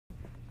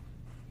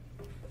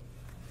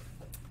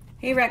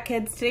Hey Rec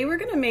Kids, today we're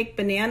going to make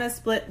banana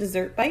split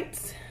dessert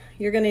bites.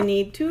 You're going to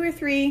need 2 or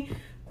 3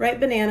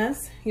 ripe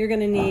bananas. You're going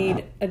to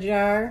need a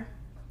jar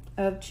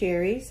of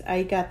cherries.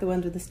 I got the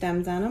ones with the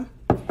stems on them.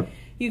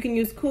 You can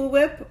use Cool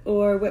Whip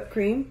or whipped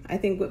cream. I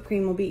think whipped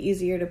cream will be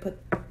easier to put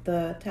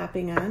the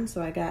topping on,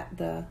 so I got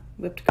the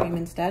whipped cream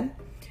instead.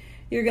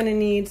 You're going to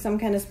need some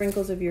kind of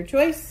sprinkles of your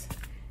choice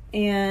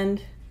and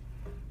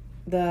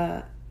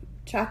the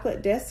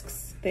chocolate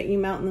discs that you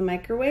melt in the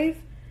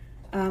microwave.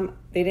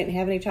 They didn't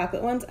have any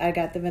chocolate ones. I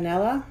got the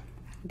vanilla.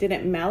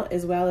 Didn't melt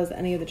as well as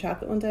any of the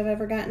chocolate ones I've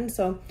ever gotten,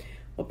 so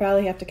we'll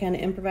probably have to kind of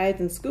improvise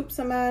and scoop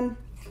some on,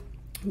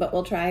 but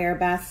we'll try our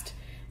best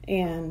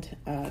and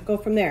go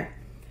from there.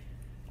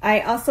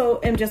 I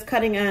also am just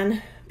cutting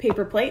on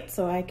paper plates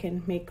so I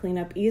can make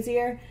cleanup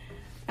easier.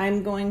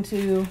 I'm going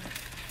to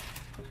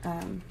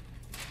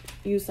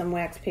use some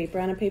wax paper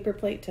on a paper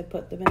plate to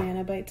put the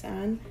banana bites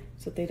on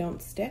so that they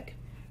don't stick.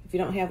 If you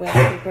don't have wax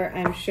paper,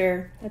 I'm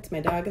sure, that's my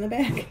dog in the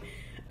back,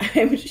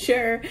 I'm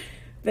sure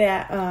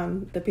that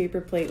the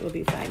paper plate will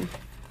be fine.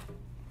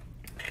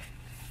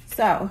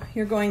 So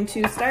you're going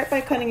to start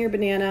by cutting your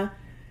banana.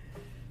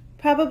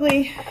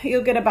 Probably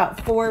you'll get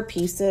about 4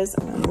 pieces.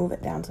 I'm going to move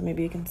it down so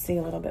maybe you can see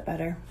a little bit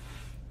better.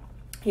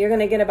 You're going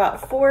to get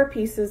about 4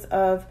 pieces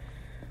of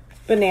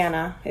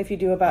banana if you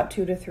do about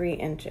 2 to 3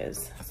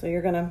 inches. So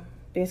you're going to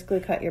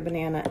basically cut your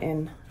banana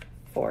in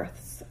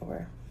 4ths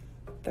or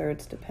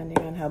 1/3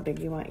 depending on how big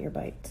you want your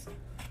bites.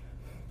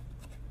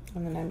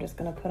 And then I'm just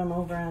going to put them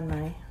over on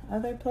my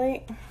other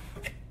plate.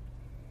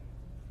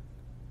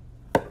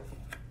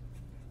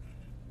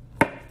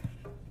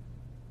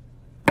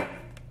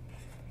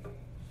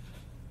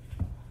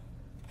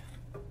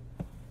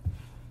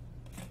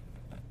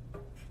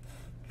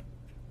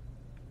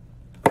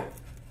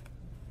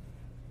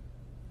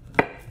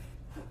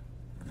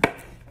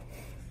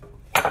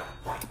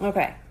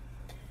 Okay.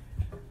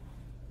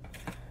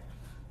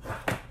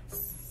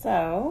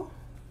 So,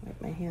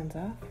 wipe my hands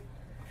off.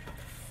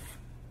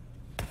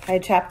 I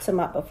chopped some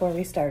up before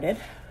we started.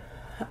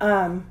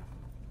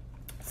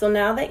 So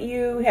now that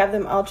you have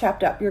them all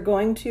chopped up, you're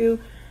going to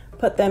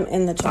put them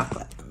in the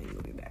chocolate. Let me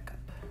move you back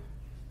up.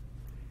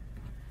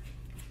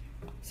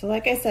 So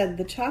like I said,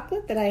 the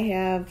chocolate that I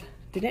have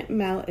didn't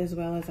melt as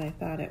well as I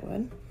thought it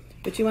would,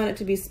 but you want it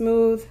to be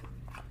smooth,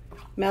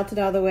 melted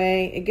all the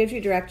way. It gives you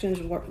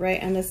directions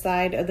right on the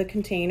side of the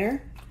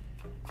container.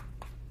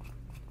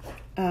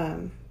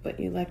 But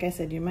like I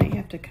said, you might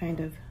have to kind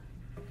of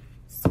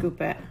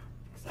scoop it.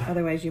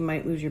 Otherwise you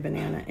might lose your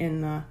banana in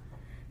the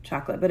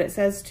chocolate. But it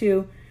says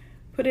to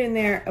put it in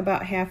there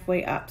about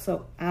halfway up.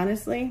 So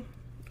honestly,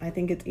 I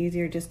think it's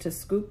easier just to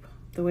scoop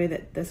the way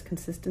that this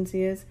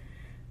consistency is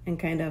and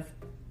kind of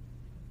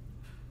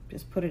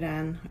just put it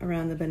on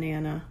around the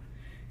banana,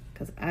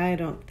 because I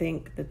don't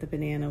think that the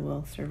banana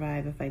will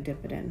survive if I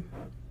dip it in.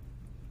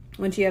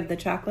 Once you have the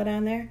chocolate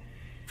on there,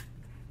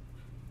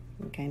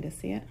 you can kind of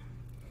see it.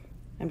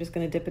 I'm just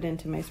going to dip it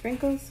into my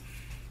sprinkles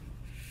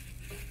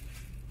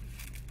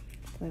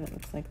so that it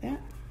looks like that.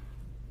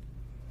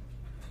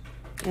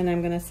 And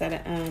I'm going to set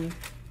it on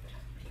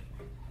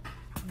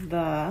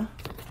the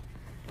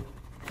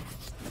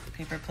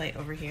paper plate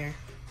over here.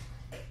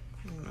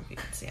 I don't know if you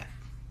can see it.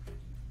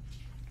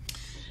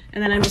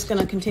 And then I'm just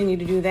going to continue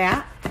to do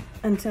that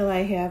until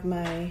I have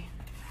my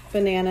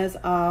bananas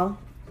all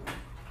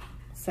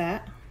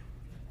set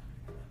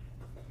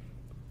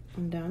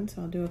and done.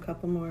 So I'll do a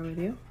couple more with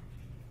you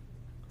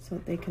so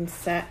that they can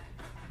set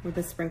with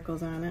the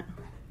sprinkles on it.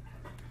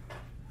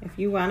 If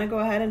you want to go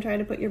ahead and try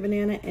to put your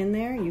banana in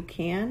there, you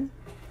can.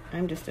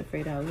 I'm just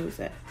afraid I'll lose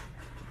it.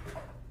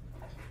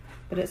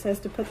 But it says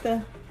to put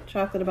the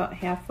chocolate about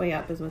halfway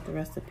up is what the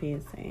recipe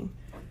is saying.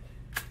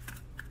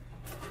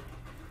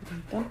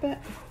 And dump it.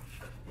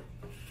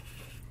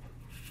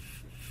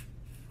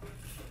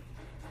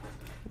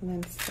 And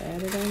then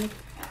set it on the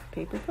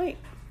paper plate.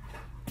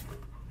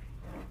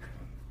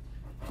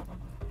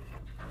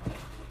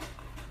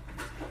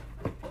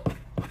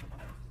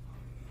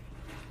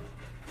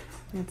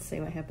 Let's see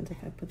what happens if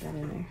I put that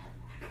in there.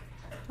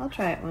 I'll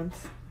try it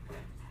once.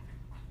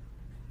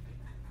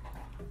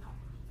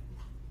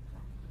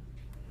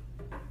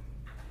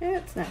 Yeah,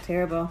 it's not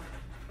terrible.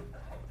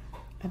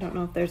 I don't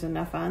know if there's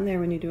enough on there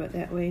when you do it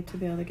that way to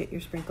be able to get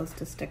your sprinkles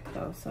to stick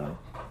though, so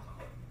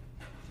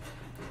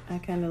I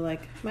kind of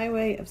like my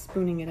way of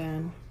spooning it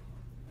on.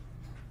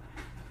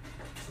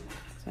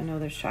 So I know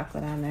there's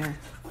chocolate on there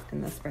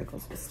and the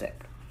sprinkles will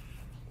stick.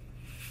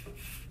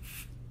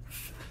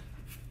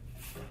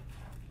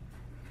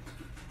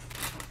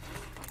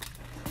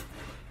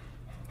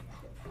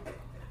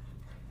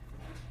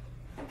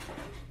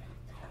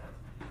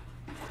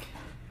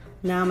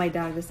 Now my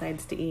dog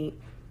decides to eat.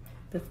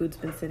 The food's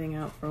been sitting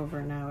out for over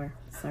an hour.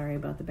 Sorry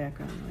about the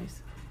background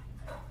noise.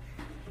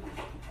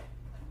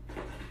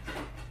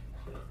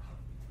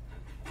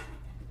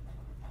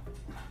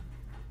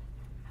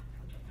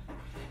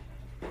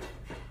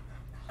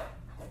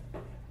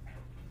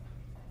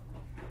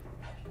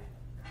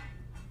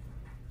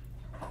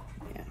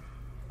 Yeah.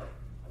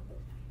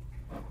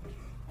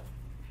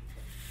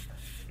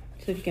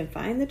 So if you can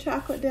find the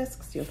chocolate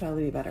discs, you'll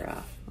probably be better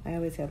off. I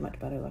always have much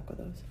better luck with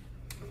those.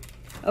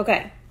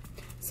 Okay,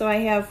 so I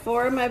have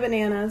 4 of my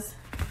bananas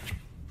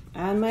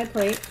on my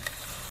plate.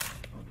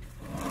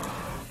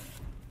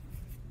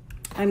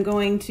 I'm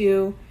going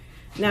to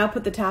now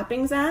put the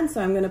toppings on.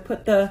 So I'm going to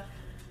put the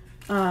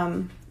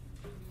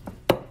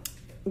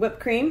whipped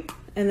cream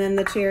and then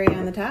the cherry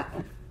on the top.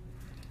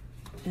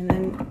 And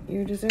then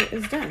your dessert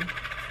is done.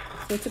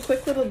 So it's a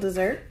quick little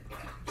dessert.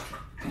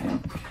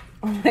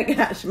 Oh my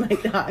gosh, my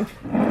dog.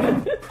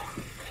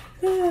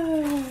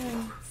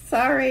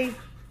 Sorry.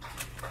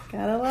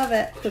 Gotta love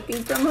it.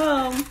 Cooking from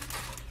home.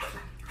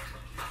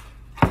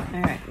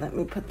 All right, let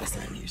me put this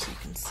on here so you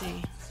can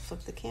see. Flip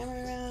the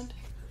camera around.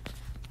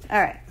 All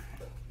right.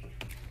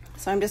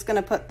 So I'm just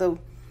gonna put the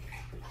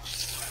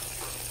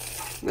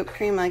whipped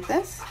cream like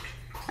this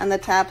on the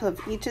top of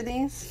each of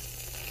these.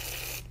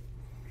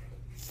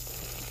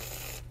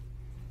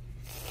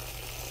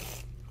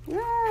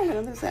 I'm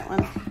gonna lose that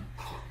one.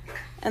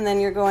 And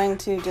then you're going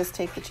to just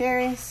take the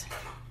cherries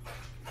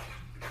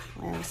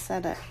and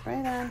set it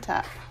right on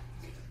top.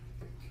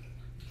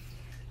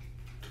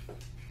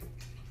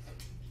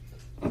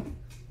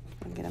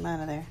 Get them out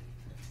of there.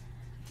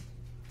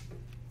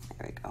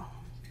 There we go.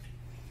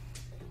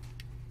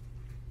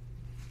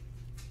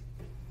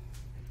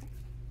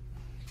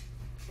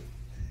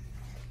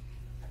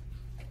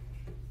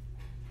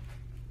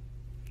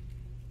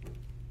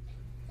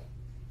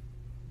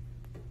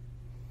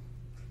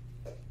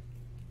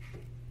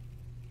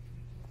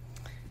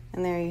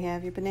 And there you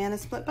have your banana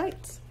split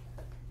bites.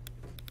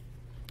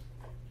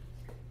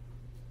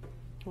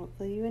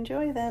 Hopefully you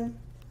enjoy them.